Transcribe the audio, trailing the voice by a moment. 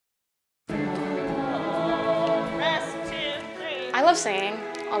I love singing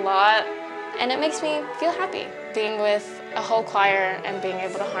a lot, and it makes me feel happy. Being with a whole choir and being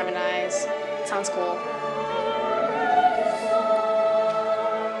able to harmonize sounds cool.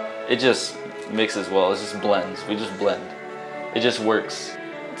 It just mixes well, it just blends. We just blend. It just works.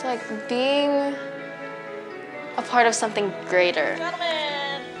 It's like being a part of something greater.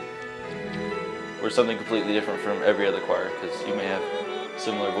 Gentlemen. We're something completely different from every other choir because you may have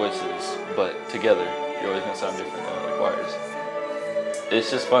similar voices, but together you're always going to sound different than other choirs. It's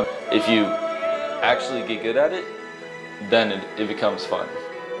just fun. If you actually get good at it, then it becomes fun.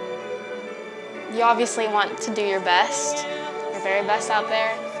 You obviously want to do your best, your very best out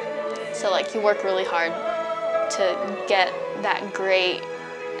there. So like you work really hard to get that great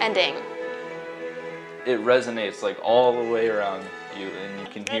ending. It resonates like all the way around you and you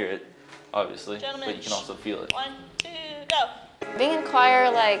can hear it, obviously, but you can also feel it. 1, 2, go. Being in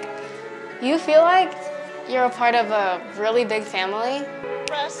choir, like, you feel like you're a part of a really big family.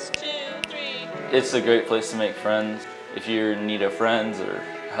 Press 2, 3. It's a great place to make friends. If you're in need of friends or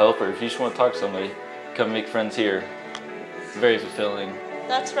help, or if you just want to talk to somebody, come make friends here. It's very fulfilling.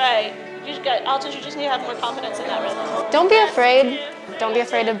 That's right. Altos, you just need to have more confidence in that rhythm. Don't be afraid. Don't be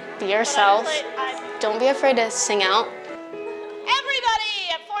afraid to be yourself. Don't be afraid to sing out.